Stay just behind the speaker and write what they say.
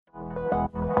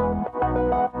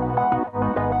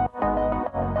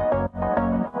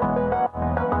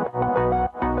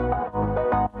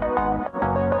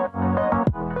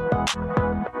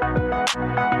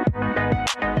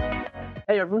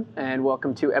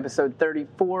Welcome to episode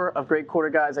 34 of Great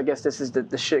Quarter Guys. I guess this is the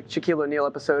Shaquille O'Neal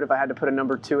episode, if I had to put a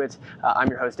number to it. I'm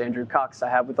your host, Andrew Cox. I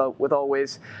have, with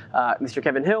always, Mr.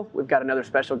 Kevin Hill. We've got another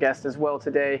special guest as well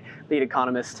today, lead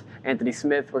economist Anthony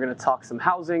Smith. We're going to talk some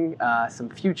housing, some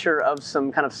future of some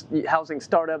kind of housing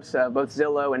startups, both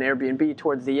Zillow and Airbnb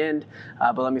towards the end.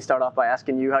 But let me start off by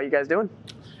asking you, how you guys doing?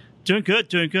 Doing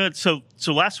good. So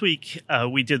last week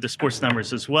we did the sports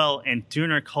numbers as well, and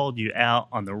Dooner called you out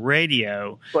on the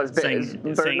radio. Is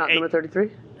Bird not number 33?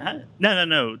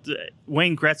 No.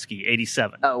 Wayne Gretzky,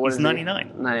 87. Oh, he's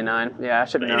 99. 99. Yeah, I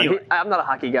should have known. Anyway. I'm not a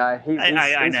hockey guy.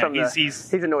 I know.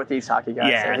 He's a Northeast hockey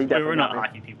guy. Yeah, so we're not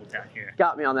hockey people down here.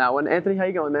 Got me on that one. Anthony, how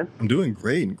you going, man? I'm doing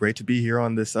great. Great to be here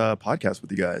on this podcast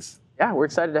with you guys. Yeah, we're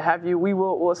excited to have you.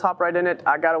 Let's hop right in it.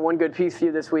 I got a one good piece for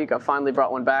you this week. I finally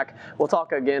brought one back. We'll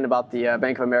talk again about the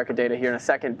Bank of America data here in a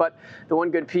second. But the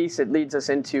one good piece, it leads us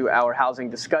into our housing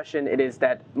discussion. It is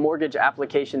that mortgage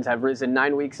applications have risen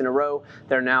 9 weeks in a row.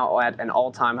 They're now at an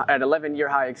 11-year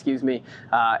high,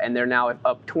 and they're now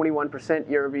up 21%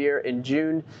 year over year in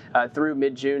June through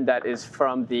mid-June. That is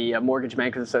from the Mortgage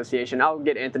Bankers Association. I'll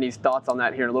get Anthony's thoughts on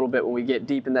that here in a little bit when we get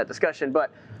deep in that discussion. But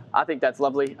I think that's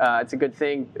lovely. It's a good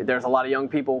thing. There's a lot of young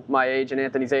people my age and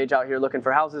Anthony's age out here looking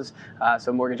for houses,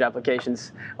 so mortgage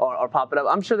applications are popping up.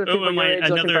 I'm sure there are people my age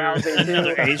looking for housing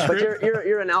too. But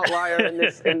you're an outlier in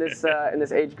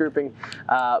this age grouping.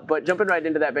 But jumping right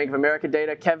into that Bank of America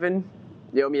data, Kevin,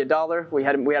 you owe me $1. We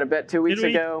had a bet 2 weeks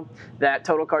ago that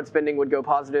total card spending would go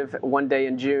positive one day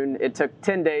in June. It took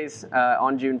 10 days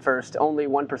on June 1st, only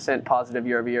 1% positive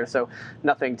year over year, so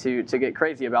nothing to get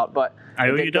crazy about. But I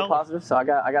owe you $1. Positive, so I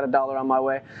got $1 on my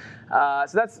way.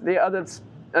 So that's the other.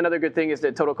 Another good thing is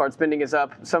that total card spending is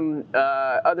up. Some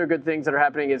other good things that are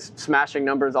happening is smashing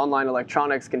numbers. Online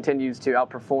electronics continues to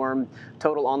outperform.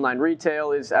 Total online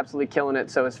retail is absolutely killing it.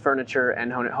 So is furniture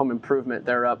and home improvement.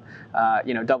 They're up,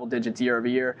 double digits year over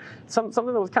year. Something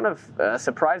that was kind of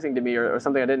surprising to me, or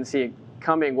something I didn't see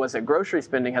coming, was that grocery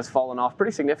spending has fallen off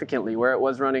pretty significantly. Where it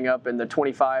was running up in the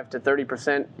 25 to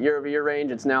 30% year over year range,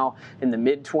 it's now in the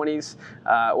mid 20s,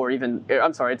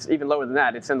 it's even lower than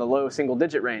that. It's in the low single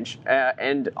digit range.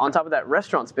 And on top of that,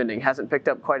 restaurant spending hasn't picked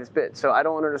up quite as bit. So I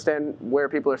don't understand where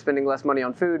people are spending less money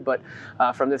on food, but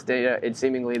from this data, it's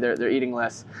seemingly they're eating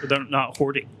less. But they're not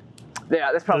hoarding.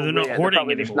 Yeah, that's probably they're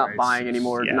probably just not buying any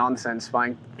more nonsense,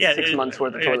 buying 6 months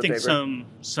worth of toilet paper. I think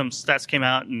some stats came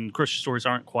out, and grocery stores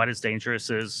aren't quite as dangerous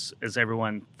as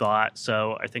everyone thought.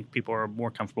 So I think people are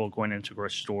more comfortable going into a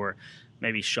grocery store,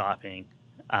 maybe shopping.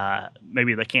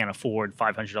 Maybe they can't afford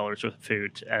 $500 worth of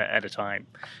food at a time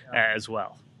as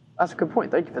well. That's a good point.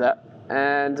 Thank you for that.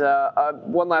 And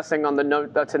one last thing on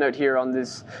the to note here on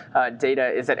this data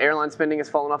is that airline spending has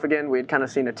fallen off again. We had kind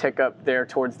of seen a tick up there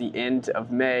towards the end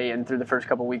of May and through the first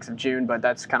couple weeks of June, but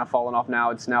that's kind of fallen off now.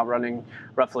 It's now running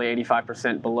roughly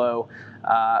 85% below.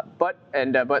 But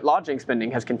lodging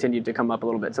spending has continued to come up a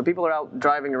little bit. So people are out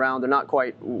driving around. They're not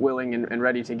quite willing and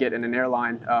ready to get in an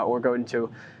airline or go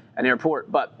into an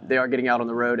airport, but they are getting out on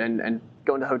the road and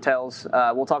going to hotels.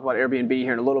 We'll talk about Airbnb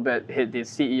here in a little bit. The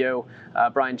CEO,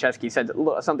 Brian Chesky, said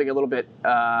something a little bit,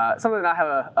 something that I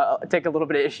have take a little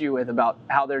bit of issue with about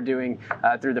how they're doing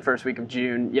through the first week of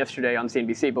June yesterday on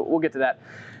CNBC, but we'll get to that.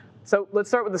 So let's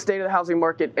start with the state of the housing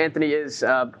market. Anthony is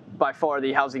by far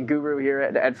the housing guru here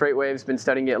at FreightWaves, been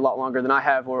studying it a lot longer than I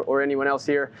have or anyone else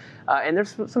here. And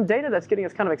there's some data that's getting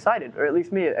us kind of excited, or at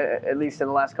least me, at least in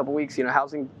the last couple of weeks.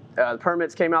 Housing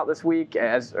permits came out last week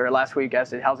as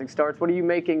the housing starts. What are you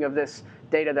making of this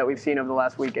data that we've seen over the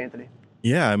last week, Anthony?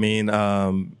 Yeah, I mean,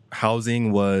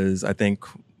 housing was, I think,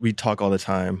 we talk all the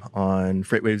time on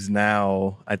FreightWaves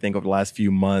now. I think over the last few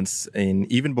months, and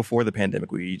even before the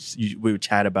pandemic, we would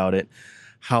chat about it.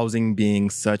 Housing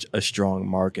being such a strong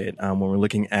market. When we're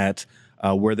looking at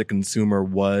where the consumer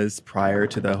was prior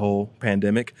to the whole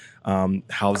pandemic,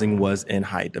 housing was in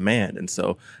high demand. And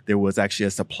so there was actually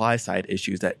a supply side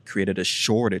issues that created a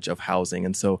shortage of housing.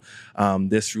 And so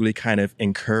this really kind of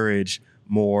encouraged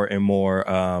more and more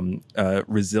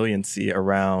resiliency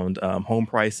around home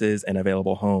prices and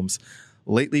available homes.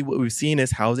 Lately, what we've seen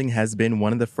is housing has been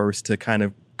one of the first to kind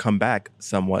of come back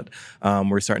somewhat.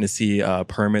 We're starting to see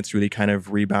permits really kind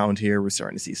of rebound here. We're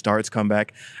starting to see starts come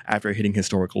back after hitting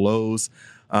historic lows.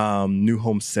 New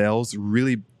home sales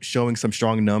really showing some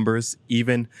strong numbers,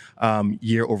 even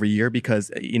year over year,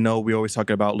 because, we always talk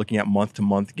about looking at month to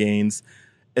month gains.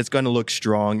 It's going to look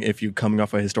strong if you're coming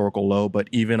off a historical low, but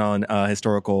even on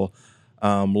historical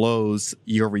lows,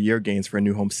 year-over-year gains for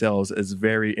new home sales is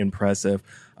very impressive.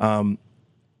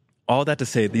 All that to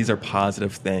say, these are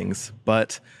positive things,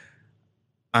 but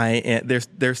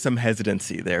There's some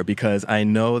hesitancy there because I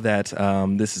know that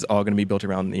this is all going to be built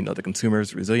around the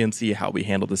consumers' resiliency, how we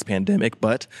handle this pandemic.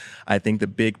 But I think the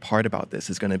big part about this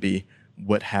is going to be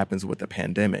what happens with the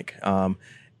pandemic.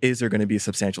 Is there going to be a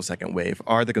substantial second wave?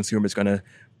 Are the consumers going to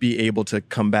be able to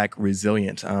come back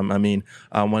resilient? One of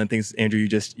the things, Andrew,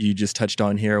 you just touched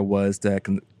on here was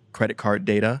the credit card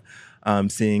data.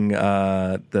 Seeing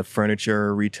the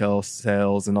furniture, retail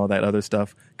sales, and all that other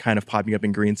stuff kind of popping up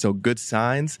in green. So good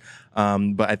signs.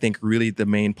 But I think really the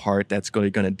main part that's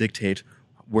going to dictate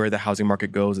where the housing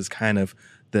market goes is kind of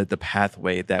the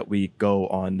pathway that we go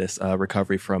on this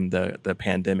recovery from the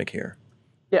pandemic here.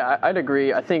 Yeah, I'd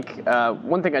agree. I think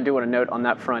one thing I do want to note on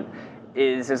that front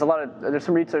is there's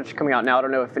some research coming out now. I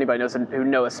don't know if anybody knows who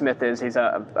Noah Smith is. He's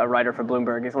a writer for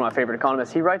Bloomberg. He's one of my favorite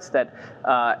economists. He writes that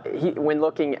when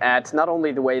looking at not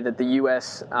only the way that the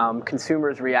U.S.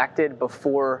 Consumers reacted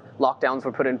before lockdowns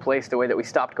were put in place, the way that we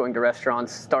stopped going to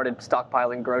restaurants, started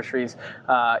stockpiling groceries,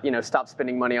 stopped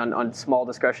spending money on small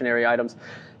discretionary items,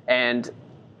 and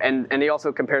he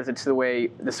also compares it to the way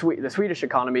the Swedish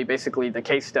economy, basically the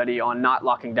case study on not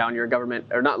locking down your government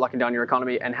or not locking down your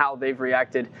economy, and how they've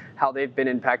reacted, how they've been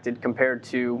impacted compared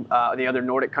to the other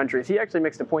Nordic countries. He actually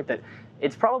makes the point that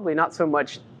it's probably not so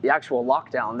much the actual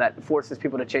lockdown that forces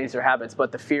people to change their habits,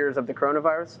 but the fears of the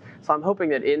coronavirus. So I'm hoping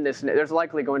that in this, there's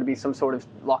likely going to be some sort of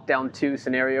lockdown 2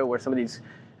 scenario where some of these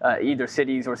either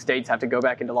cities or states have to go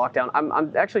back into lockdown.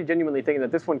 I'm actually genuinely thinking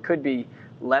that this one could be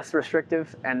less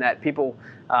restrictive, and that people,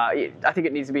 I think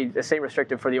it needs to be the same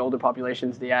restrictive for the older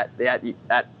populations, the at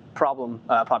problem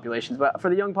populations, but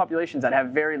for the young populations that have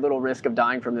very little risk of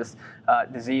dying from this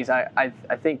disease, I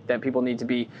think that people need to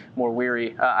be more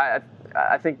wary.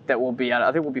 I think that we'll be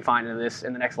fine in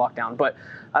the next lockdown, but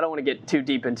I don't want to get too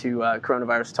deep into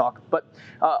coronavirus talk. But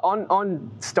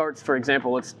on starts, for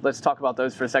example, let's talk about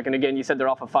those for a second. Again, you said they're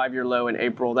off a 5-year low in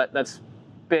April. That's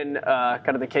been kind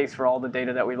of the case for all the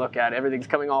data that we look at. Everything's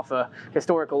coming off a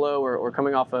historical low or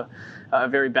coming off a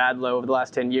very bad low over the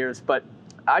last 10 years. But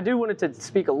I do wanted to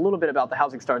speak a little bit about the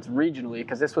housing starts regionally,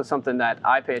 because this was something that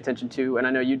I pay attention to, and I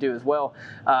know you do as well.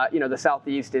 The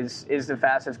Southeast is the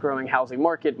fastest growing housing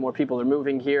market. More people are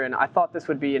moving here, and I thought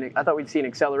we'd see an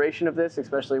acceleration of this,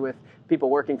 especially with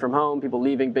people working from home, people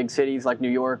leaving big cities like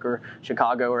New York or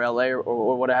Chicago or LA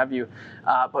or what have you.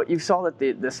 But you saw that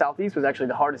the Southeast was actually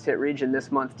the hardest hit region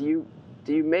this month.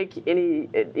 Do you make any,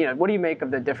 what do you make of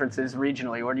the differences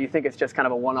regionally, or do you think it's just kind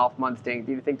of a one-off month thing?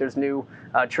 Do you think there's new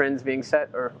trends being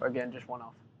set, or again, just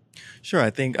one-off? Sure.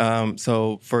 I think,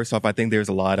 so first off, I think there's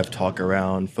a lot of talk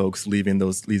around folks leaving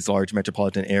these large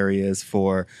metropolitan areas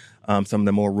for some of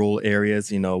the more rural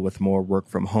areas, with more work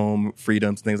from home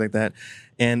freedoms, things like that.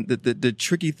 And the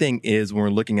tricky thing is, when we're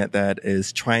looking at that,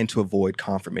 is trying to avoid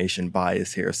confirmation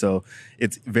bias here. So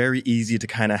it's very easy to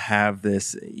kind of have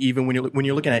this, even when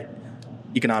you're looking at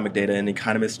economic data, and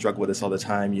economists struggle with this all the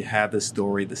time. You have this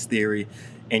story, this theory,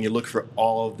 and you look for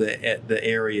all of the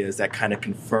areas that kind of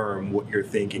confirm what you're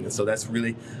thinking. And so that's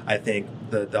really, I think,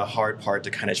 the hard part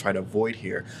to kind of try to avoid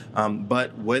here.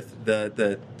 But with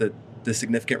the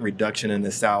significant reduction in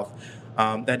the South,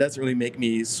 that doesn't really make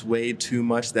me sway too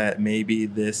much that maybe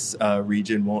this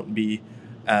region won't be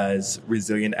as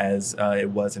resilient as it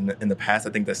was in the past. I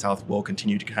think the South will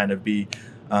continue to kind of be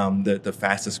the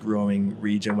fastest growing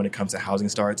region when it comes to housing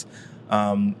starts.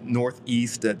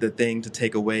 Northeast, the thing to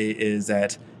take away is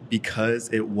that because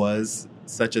it was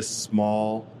such a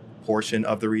small portion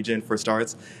of the region for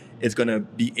starts, it's going to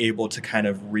be able to kind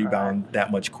of rebound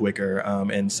that much quicker.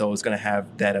 And so it's going to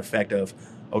have that effect of,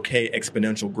 okay,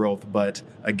 exponential growth, but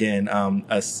again,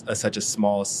 such a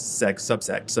small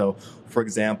subsect. So, for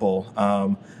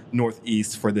example,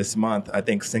 Northeast for this month, I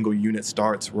think single unit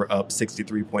starts were up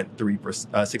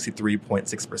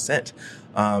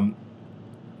 63.6%.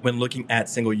 When looking at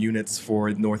single units for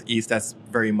Northeast, that's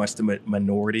very much the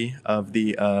minority of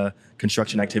the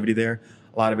construction activity there.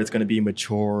 A lot of it's going to be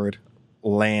matured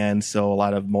land, so a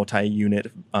lot of multi-unit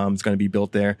is going to be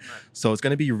built there. So it's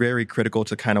going to be very critical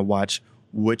to kind of watch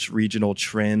which regional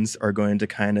trends are going to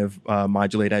kind of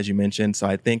modulate, as you mentioned. So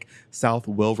I think South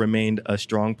will remain a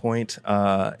strong point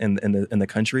in the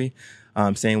country.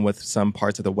 Same with some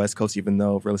parts of the West Coast, even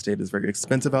though real estate is very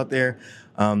expensive out there.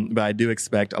 But I do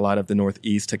expect a lot of the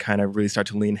Northeast to kind of really start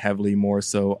to lean heavily more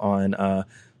so on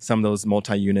some of those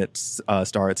multi-unit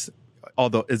starts,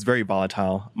 although it's very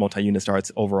volatile, multi-unit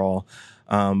starts overall.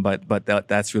 But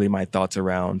that's really my thoughts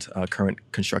around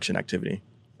current construction activity.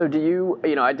 So do you,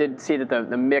 I did see that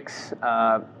the mix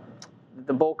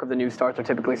the bulk of the new starts are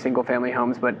typically single-family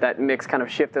homes, but that mix kind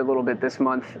of shifted a little bit this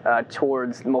month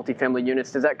towards multifamily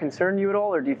units. Does that concern you at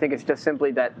all, or do you think it's just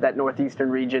simply that northeastern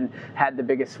region had the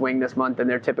biggest swing this month and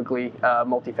they're typically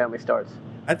multifamily starts?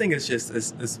 I think it's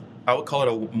just, I would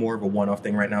call it more of a one-off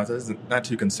thing right now. So it's not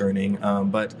too concerning,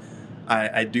 but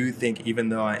I do think, even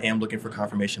though I am looking for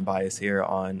confirmation bias here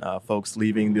on folks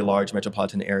leaving the large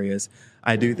metropolitan areas,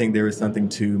 I do think there is something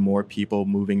to more people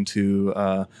moving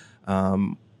to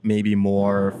maybe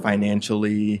more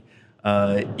financially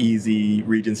easy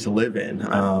regions to live in.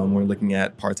 We're looking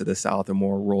at parts of the South or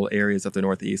more rural areas of the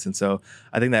Northeast. And so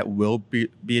I think that will be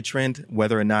a trend.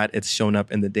 Whether or not it's shown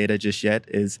up in the data just yet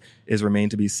is remain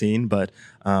to be seen. But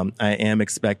I am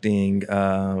expecting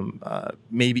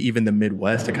maybe even the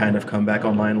Midwest to kind of come back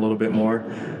online a little bit more.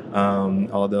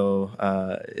 Although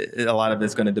a lot of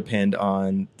it's going to depend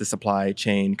on the supply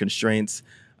chain constraints,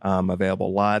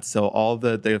 available lots. So all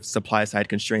the supply side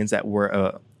constraints that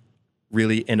were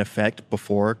really in effect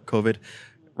before COVID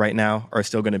right now are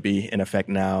still going to be in effect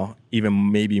now,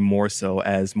 even maybe more so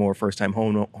as more first-time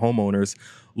homeowners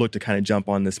look to kind of jump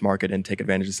on this market and take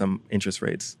advantage of some interest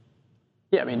rates.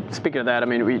 Yeah, I mean, speaking of that, I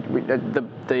mean,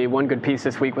 the one good piece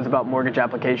this week was about mortgage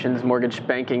applications. Mortgage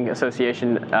Banking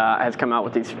Association has come out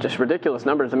with these just ridiculous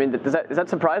numbers. I mean, is that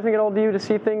surprising at all to you to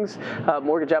see things,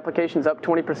 mortgage applications up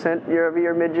 20% year over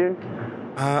year mid-June?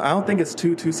 I don't think it's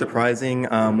too surprising.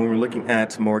 When we're looking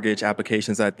at mortgage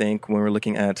applications, I think when we're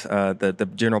looking at the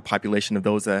general population of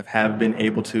those that have been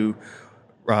able to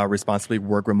responsibly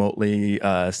work remotely,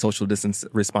 social distance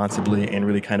responsibly, and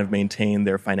really kind of maintain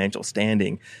their financial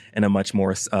standing in a much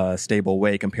more stable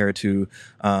way compared to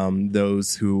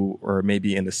those who are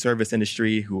maybe in the service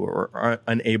industry who are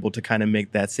unable to kind of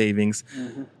make that savings.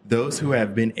 Mm-hmm. Those who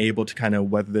have been able to kind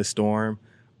of weather the storm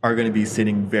are going to be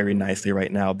sitting very nicely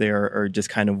right now. They are just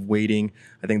kind of waiting.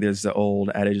 I think there's the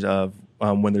old adage of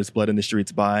when there's blood in the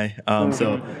streets, buy.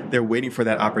 So they're waiting for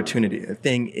that opportunity. The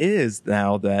thing is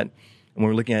now that when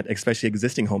we're looking at especially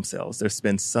existing home sales, there's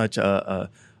been such a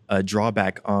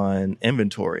drawback on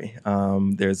inventory.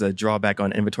 There's a drawback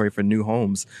on inventory for new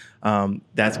homes.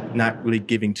 That's not really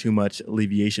giving too much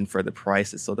alleviation for the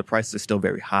prices. So the prices are still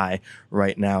very high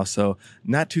right now. So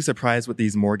not too surprised with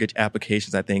these mortgage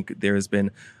applications. I think there's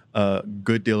been a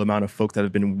good deal amount of folks that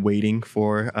have been waiting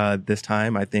for this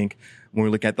time. I think when we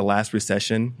look at the last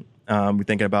recession, we're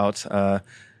thinking about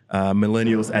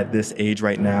millennials at this age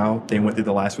right now. They went through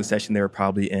the last recession. They were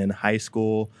probably in high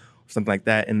school, something like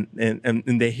that. And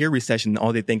they hear recession,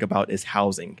 all they think about is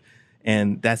housing.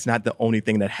 And that's not the only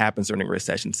thing that happens during a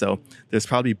recession. So there's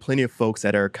probably plenty of folks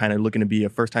that are kind of looking to be a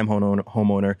first-time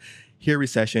homeowner, hear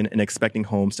recession and expecting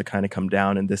homes to kind of come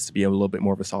down and this to be a little bit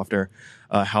more of a softer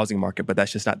housing market. But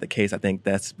that's just not the case. I think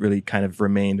that's really kind of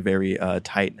remained very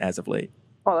tight as of late.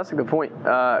 Oh, that's a good point.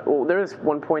 Well, there is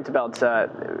one point about,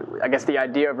 I guess, the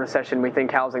idea of recession. We think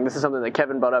housing. This is something that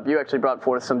Kevin brought up. You actually brought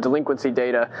forth some delinquency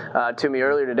data to me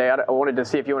earlier today. I wanted to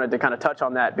see if you wanted to kind of touch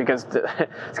on that because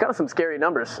it's kind of some scary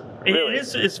numbers. Really.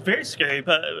 It's very scary.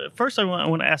 But first, I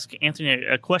want to ask Anthony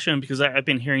a question because I've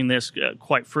been hearing this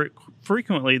quite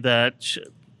frequently that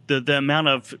the amount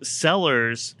of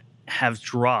sellers have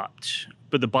dropped,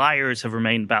 but the buyers have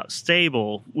remained about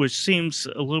stable, which seems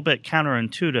a little bit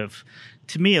counterintuitive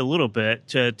to me a little bit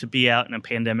to be out in a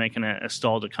pandemic and a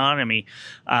stalled economy,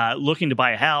 looking to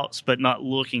buy a house, but not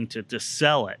looking to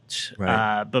sell it.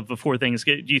 Right. But before things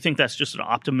get, do you think that's just an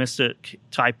optimistic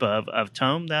type of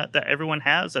tone that everyone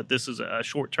has, that this is a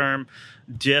short-term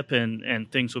dip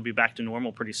and things will be back to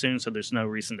normal pretty soon, so there's no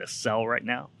reason to sell right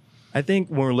now? I think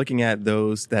when we're looking at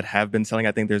those that have been selling,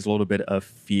 I think there's a little bit of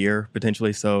fear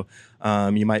potentially. So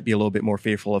you might be a little bit more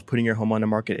fearful of putting your home on the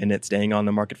market and it staying on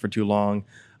the market for too long.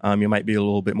 You might be a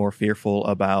little bit more fearful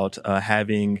about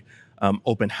having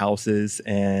open houses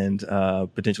and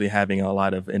potentially having a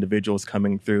lot of individuals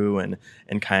coming through and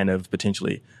kind of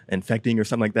potentially infecting or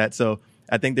something like that. So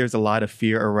I think there's a lot of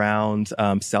fear around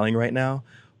selling right now,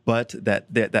 but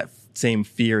that same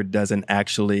fear doesn't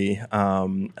actually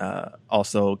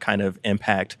also kind of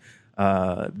impact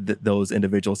those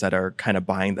individuals that are kind of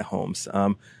buying the homes.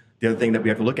 The other thing that we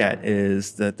have to look at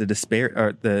is the despair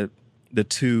or the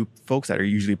two folks that are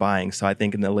usually buying. So I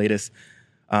think in the latest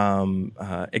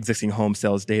existing home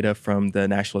sales data from the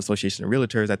National Association of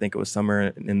Realtors, I think it was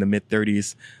somewhere in the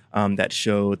mid-30s that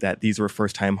showed that these were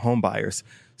first-time home buyers.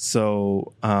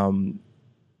 So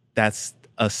that's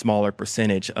a smaller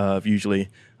percentage of usually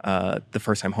the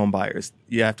first-time home buyers.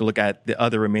 You have to look at the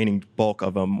other remaining bulk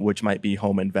of them, which might be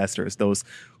home investors, those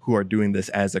who are doing this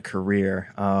as a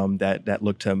career that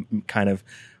look to kind of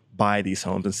buy these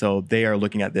homes. And so they are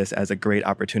looking at this as a great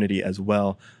opportunity as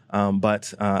well.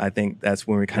 But I think that's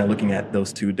when we're kind of looking at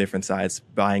those two different sides,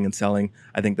 buying and selling.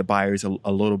 I think the buyers are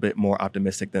a little bit more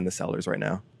optimistic than the sellers right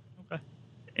now. Okay.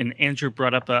 And Andrew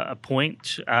brought up a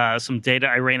point, some data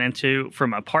I ran into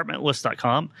from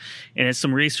apartmentlist.com, and it's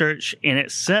some research, and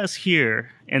it says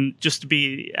here, and just to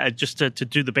be to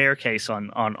do the bear case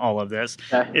on all of this,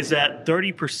 is that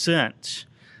 30%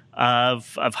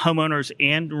 of homeowners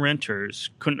and renters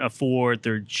couldn't afford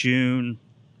their June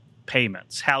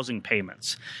payments, housing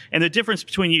payments. And the difference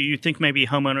between you think maybe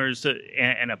homeowners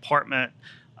and apartment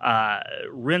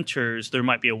renters, there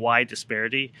might be a wide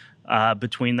disparity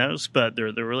between those, but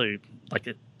they're really like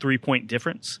a 3-point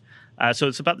difference. So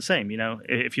it's about the same.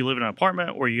 If you live in an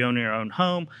apartment or you own your own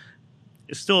home,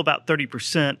 it's still about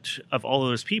 30% of all of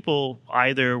those people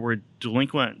either were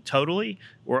delinquent totally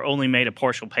or only made a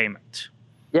partial payment.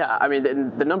 Yeah, I mean,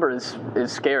 the number is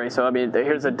scary. So, I mean,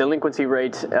 here's a delinquency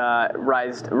rate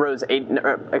rose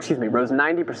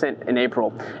 90% in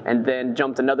April, and then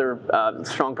jumped another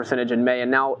strong percentage in May,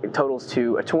 and now it totals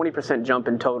to a 20% jump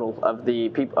in total of the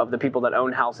people that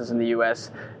own houses in the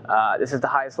U.S. This is the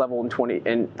highest level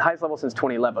highest level since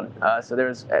 2011. So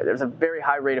there's a very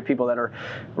high rate of people that are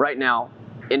right now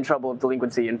in trouble of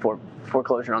delinquency and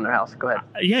foreclosure on their house. Go ahead.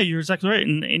 Yeah, you're exactly right.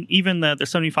 And even the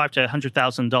 $75,000 to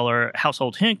 $100,000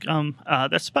 household income,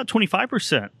 that's about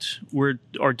 25%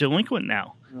 are delinquent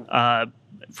now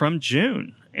from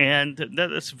June. And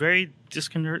that's very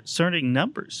disconcerting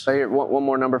numbers. So here, one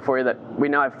more number for you, that we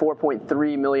now have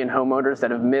 4.3 million homeowners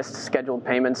that have missed scheduled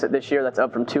payments this year. That's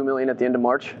up from 2 million at the end of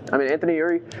March. I mean, Anthony,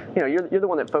 you're the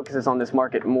one that focuses on this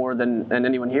market more than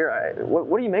anyone here.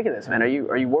 What do you make of this, man? Are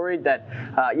you worried that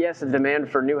yes, the demand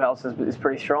for new houses is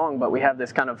pretty strong, but we have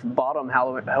this kind of bottom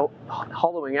hollowing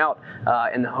out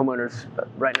in the homeowners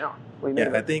right now?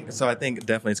 Yeah, I think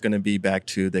definitely it's going to be back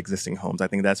to the existing homes. I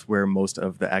think that's where most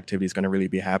of the activity is going to really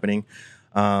be happening.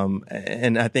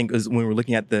 And I think when we're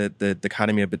looking at the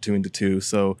dichotomy between the two,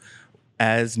 so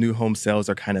as new home sales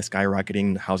are kind of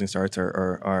skyrocketing, housing starts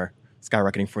are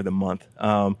skyrocketing for the month.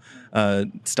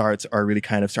 Starts are really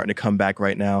kind of starting to come back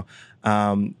right now.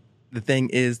 The thing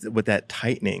is, with that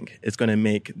tightening, it's going to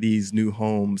make these new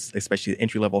homes, especially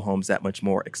entry-level homes, that much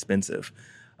more expensive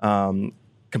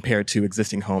compared to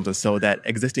existing homes. And so that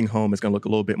existing home is going to look a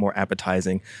little bit more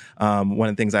appetizing. One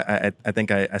of the things I think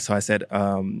I saw, I said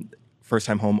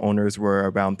first-time home owners were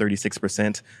around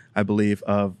 36%, I believe,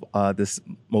 of this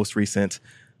most recent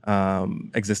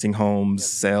existing homes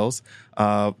sales.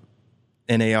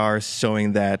 NAR is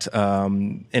showing that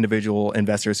individual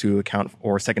investors who account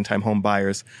or second-time home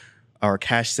buyers, our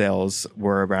cash sales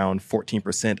were around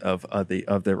 14% of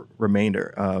the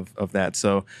remainder of that.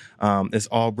 So it's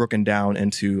all broken down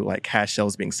into like cash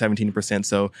sales being 17%.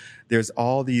 So there's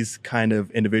all these kind of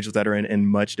individuals that are in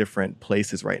much different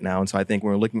places right now. And so I think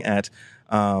when we're looking at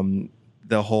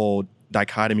the whole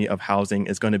dichotomy of housing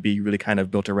is going to be really kind of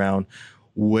built around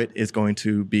what is going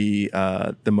to be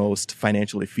the most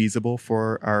financially feasible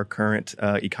for our current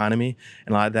economy.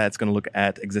 And a lot of that's going to look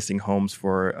at existing homes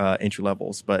for entry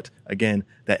levels. But again,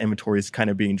 that inventory is kind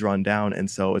of being drawn down.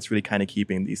 And so it's really kind of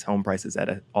keeping these home prices at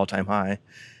an all-time high.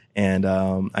 And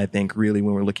I think really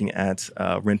when we're looking at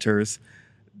renters,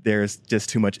 there's just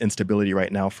too much instability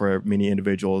right now for many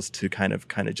individuals to kind of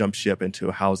jump ship into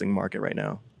a housing market right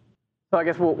now. So I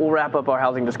guess we'll wrap up our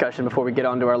housing discussion before we get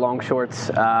on to our long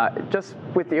shorts. Just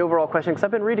with the overall question, because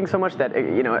I've been reading so much that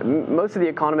most of the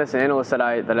economists and analysts that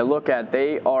I look at,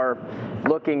 they are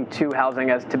looking to housing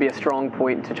as to be a strong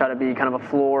point to try to be kind of a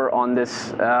floor on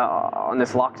this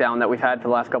lockdown that we've had for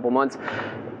the last couple months.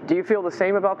 Do you feel the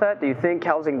same about that? Do you think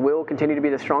housing will continue to be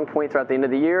the strong point throughout the end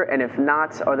of the year? And if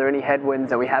not, are there any headwinds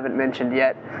that we haven't mentioned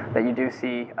yet that you do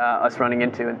see us running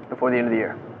into before the end of the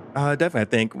year? Definitely. I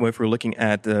think if we're looking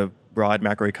at the broad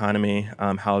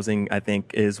macroeconomy, housing, I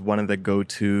think, is one of the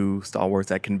go-to stalwarts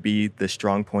that can be the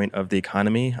strong point of the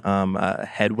economy.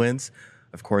 Headwinds,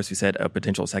 of course, we said a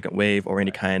potential second wave or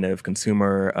any kind of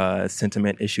consumer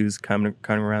sentiment issues coming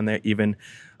around there. Even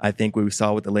I think we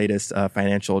saw with the latest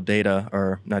financial data,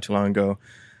 or not too long ago,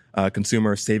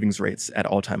 consumer savings rates at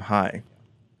all-time high.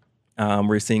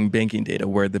 We're seeing banking data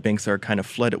where the banks are kind of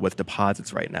flooded with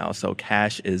deposits right now. So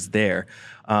cash is there.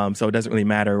 So it doesn't really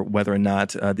matter whether or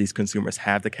not these consumers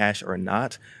have the cash or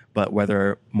not, but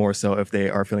whether more so if they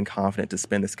are feeling confident to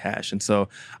spend this cash. And so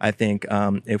I think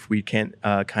if we can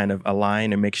kind of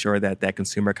align and make sure that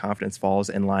consumer confidence falls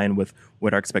in line with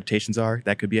what our expectations are,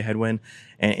 that could be a headwind.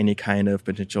 And any kind of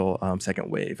potential second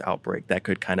wave outbreak that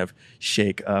could kind of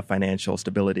shake financial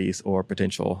stabilities or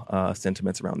potential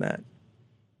sentiments around that.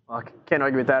 I can't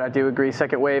argue with that. I do agree.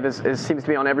 Second wave seems to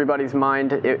be on everybody's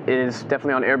mind. It is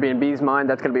definitely on Airbnb's mind.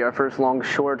 That's going to be our first long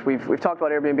short. We've talked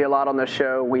about Airbnb a lot on this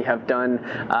show. We have done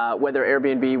whether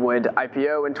Airbnb would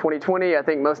IPO in 2020. I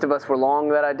think most of us were long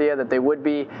that idea that they would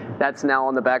be. That's now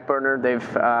on the back burner.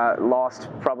 They've lost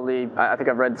probably, I think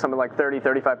I've read something like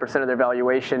 35% of their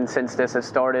valuation since this has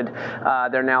started.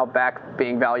 They're now back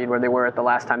being valued where they were at the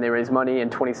last time they raised money in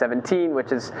 2017,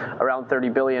 which is around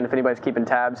 $30 billion, if anybody's keeping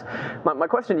tabs. My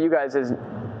question to you guys is,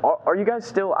 are you guys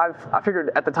still, I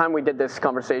figured at the time we did this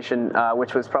conversation,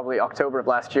 which was probably October of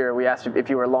last year, we asked if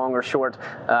you were long or short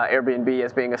Airbnb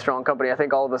as being a strong company. I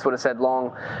think all of us would have said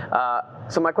long.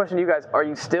 So my question to you guys, are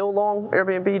you still long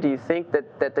Airbnb? Do you think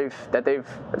that they've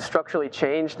structurally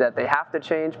changed, that they have to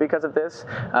change because of this?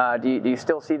 Do you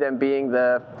still see them being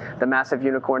the massive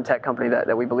unicorn tech company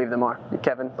that we believe them are?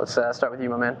 Kevin, let's start with you,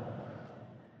 my man.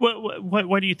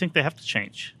 Why do you think they have to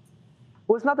change?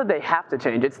 Well, it's not that they have to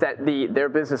change. It's that their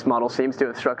business model seems to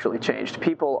have structurally changed.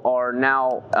 People are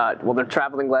now, they're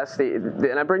traveling less.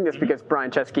 And I bring this because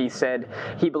Brian Chesky said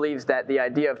he believes that the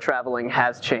idea of traveling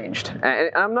has changed.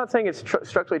 And I'm not saying it's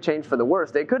structurally changed for the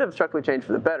worse. They could have structurally changed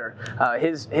for the better.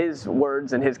 His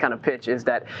words and his kind of pitch is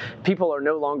that people are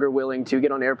no longer willing to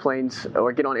get on airplanes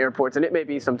or get on airports, and it may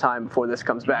be some time before this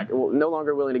comes back. No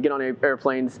longer willing to get on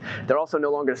airplanes. They're also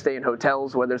no longer stay in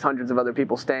hotels where there's hundreds of other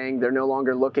people staying. They're no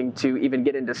longer looking to even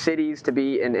get into cities to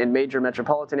be in major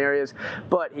metropolitan areas,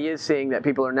 but he is seeing that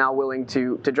people are now willing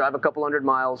to drive a couple hundred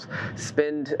miles,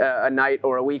 spend a night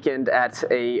or a weekend at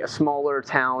a smaller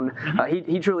town.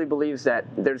 He truly believes that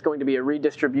there's going to be a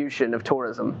redistribution of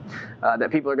tourism,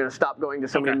 that people are going to stop going to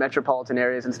so many metropolitan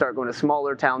areas and start going to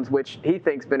smaller towns, which he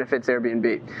thinks benefits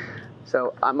Airbnb.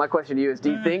 So my question to you is,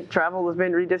 do you think travel has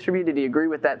been redistributed? Do you agree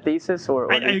with that thesis?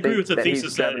 Or I agree with the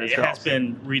thesis that it has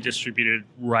been redistributed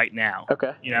right now.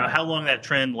 Okay. How long that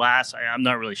trend lasts, I'm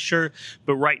not really sure.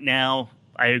 But right now,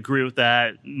 I agree with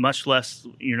that. Much less,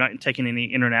 you're not taking any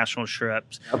international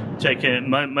trips. Taking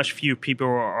much few people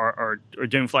are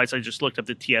doing flights. I just looked up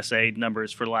the TSA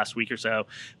numbers for the last week or so.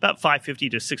 About 550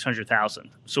 to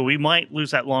 600,000. So we might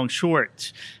lose that long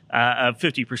short of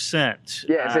 50%.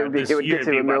 Yeah, so it would get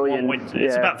to a million.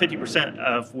 It's about 50%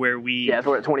 of where we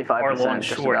we're at 25%. Are long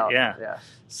short. Yeah.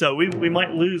 So we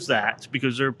might lose that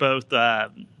because they're both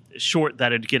short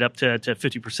that it'd get up to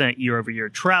 50% year over year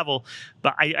travel.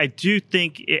 But I do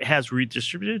think it has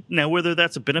redistributed. Now, whether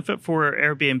that's a benefit for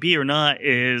Airbnb or not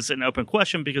is an open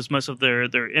question because most of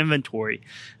their inventory,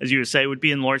 as you would say, would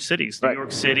be in large cities, New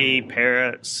York City,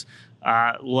 Paris,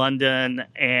 London,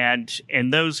 and in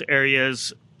those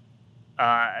areas,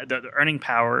 the earning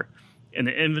power in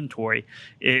the inventory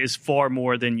is far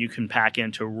more than you can pack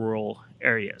into rural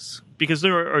areas. Because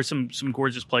there are some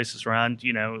gorgeous places around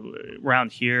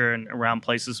here and around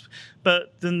places,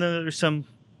 but then there's some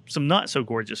not so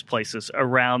gorgeous places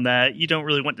around that you don't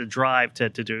really want to drive to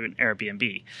do an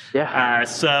Airbnb. Yeah.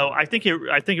 So I think it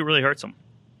really hurts them.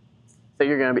 So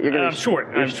you're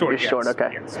short. You're yes. short. Okay.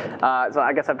 Yes. So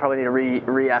I guess I probably need to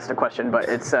re-ask the question, but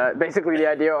it's basically the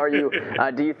idea.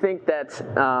 Do you think that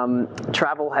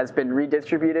travel has been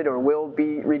redistributed or will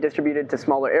be redistributed to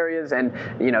smaller areas? And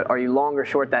are you long or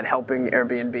short that helping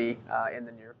Airbnb in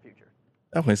the near future?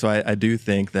 Definitely. So I do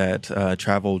think that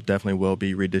travel definitely will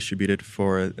be redistributed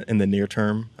in the near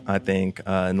term. I think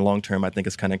in the long term, I think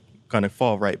it's kind of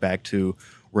fall right back to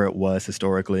where it was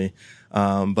historically.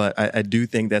 But I do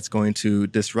think that's going to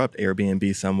disrupt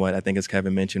Airbnb somewhat. I think, as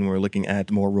Kevin mentioned, we're looking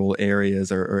at more rural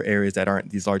areas or areas that aren't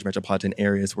these large metropolitan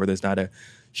areas where there's not a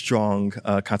strong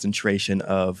concentration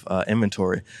of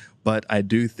inventory. But I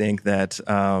do think that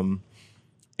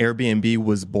Airbnb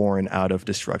was born out of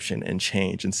disruption and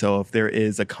change. And so if there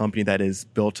is a company that is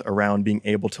built around being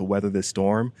able to weather this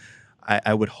storm,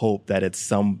 I would hope that it's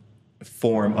some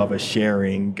form of a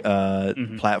sharing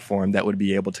platform that would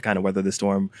be able to kind of weather the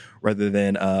storm rather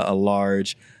than a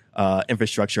large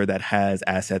infrastructure that has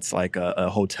assets like a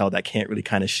hotel that can't really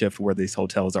kind of shift where these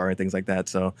hotels are and things like that.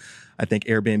 So I think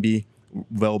Airbnb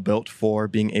well built for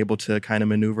being able to kind of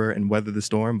maneuver and weather the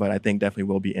storm, but I think definitely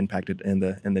will be impacted in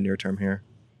the near term here.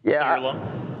 Yeah.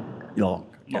 Long.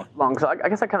 Long. So I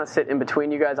guess I kind of sit in between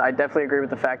you guys. I definitely agree with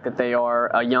the fact that they are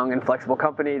a young and flexible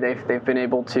company. They've been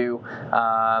able to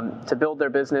build their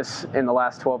business in the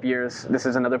last 12 years. This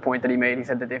is another point that he made. He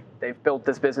said that they've built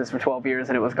this business for 12 years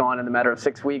and it was gone in the matter of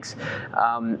 6 weeks.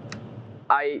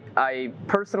 I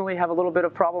personally have a little bit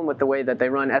of problem with the way that they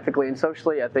run ethically and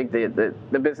socially. I think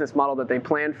the business model that they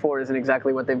planned for isn't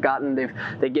exactly what they've gotten.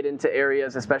 They get into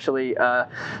areas, especially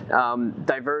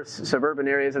diverse suburban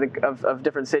areas of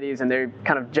different cities, and they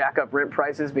kind of jack up rent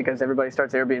prices because everybody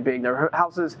starts Airbnb their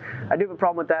houses. I do have a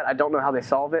problem with that. I don't know how they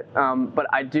solve it, but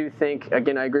I do think,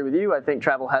 again, I agree with you. I think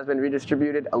travel has been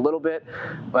redistributed a little bit,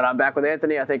 but I'm back with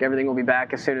Anthony. I think everything will be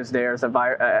back as soon as there's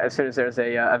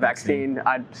a vaccine.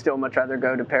 I'd still much rather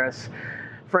go to Paris,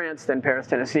 France than Paris,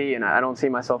 Tennessee, and I don't see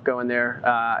myself going there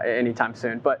anytime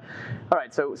soon. But all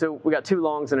right, so we got 2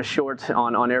 longs and a short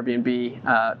on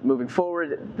Airbnb moving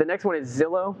forward. The next one is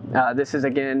Zillow. This is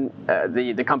again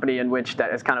the company in which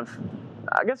that is kind of,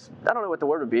 I guess, I don't know what the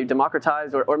word would be,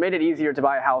 democratized or made it easier to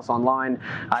buy a house online.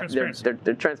 Their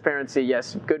transparency,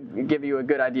 yes, give you a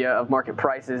good idea of market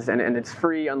prices, and it's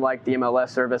free, unlike the MLS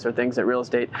service or things that real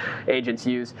estate agents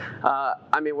use.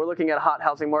 I mean, we're looking at a hot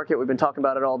housing market. We've been talking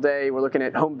about it all day. We're looking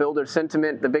at home builder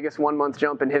sentiment, the biggest 1-month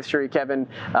jump in history. Kevin,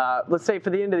 let's say for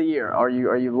the end of the year, are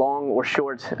you long or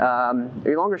short? Are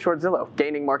you long or short Zillow,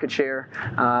 gaining market share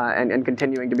and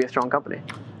continuing to be a strong company?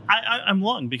 I'm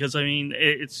long because, I mean,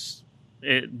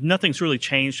 nothing's really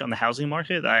changed on the housing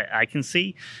market I can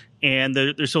see, and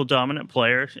they're still a dominant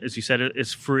player. As you said,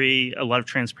 it's free, a lot of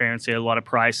transparency, a lot of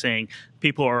pricing.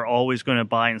 People are always going to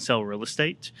buy and sell real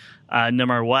estate, no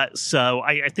matter what. So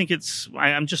I think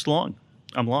I'm just long.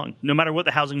 I'm long. No matter what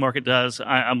the housing market does,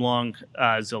 I'm long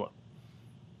Zillow.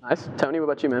 Nice. Tony, what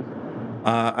about you, man?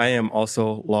 I am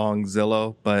also long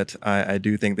Zillow, but I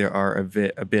do think there are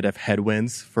a bit of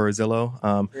headwinds for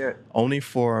Zillow, only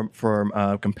for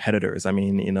competitors. I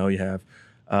mean, you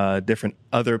have different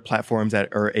other platforms that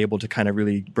are able to kind of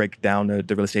really break down the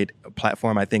real estate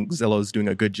platform. I think Zillow is doing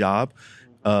a good job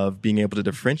of being able to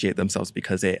differentiate themselves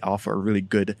because they offer a really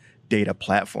good data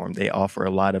platform. They offer a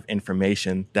lot of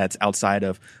information that's outside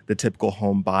of the typical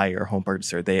home buyer, home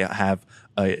purchaser. They have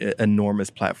an enormous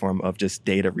platform of just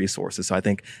data resources. So I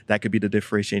think that could be the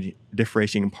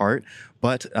differentiating part.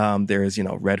 But there is,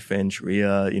 Redfin,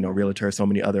 Sharia, Realtor, so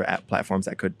many other app platforms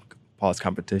that could cause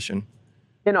competition.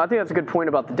 I think that's a good point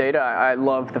about the data. I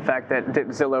love the fact that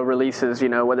Zillow releases,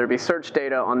 whether it be search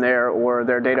data on there or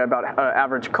their data about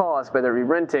average cost, whether it be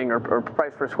renting or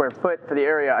price per square foot for the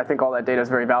area. I think all that data is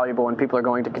very valuable, and people are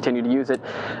going to continue to use it.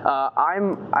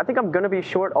 I think I'm going to be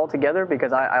short altogether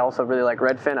because I also really like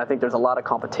Redfin. I think there's a lot of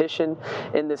competition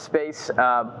in this space,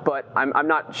 but I'm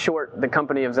not short the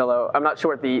company of Zillow. I'm not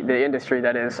short the industry,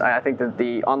 that is. I think that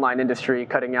the online industry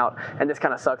cutting out, and this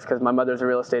kind of sucks because my mother's a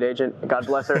real estate agent, God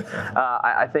bless her.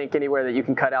 I think anywhere that you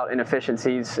can cut out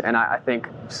inefficiencies, and I think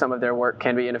some of their work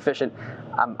can be inefficient,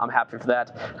 I'm happy for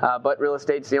that. But real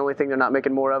estate's the only thing they're not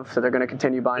making more of, so they're going to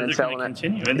continue buying and selling it.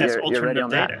 And that's alternative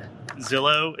data.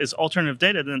 Zillow is alternative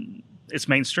data, then it's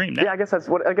mainstream now. Yeah, I guess that's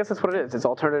what it is. It's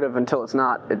alternative until it's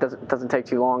not. It doesn't take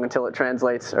too long until it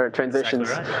translates or transitions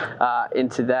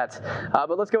into that.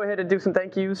 But let's go ahead and do some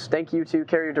thank yous. Thank you to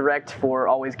Carrier Direct for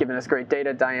always giving us great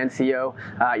data. Diane CO,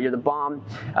 you're the bomb.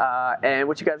 And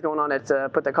what you guys going on at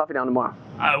Put That Coffee Down tomorrow?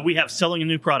 We have selling a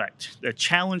new product. The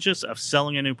challenges of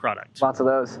selling a new product. Lots of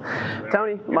those.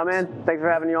 Tony, my man, thanks for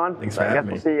having you on. Thanks for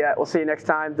having me. We'll see you next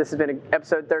time. This has been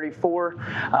episode 34.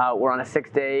 We're on a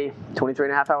 6-day,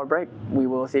 23.5-hour break. We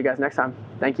will see you guys next time.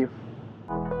 Thank you.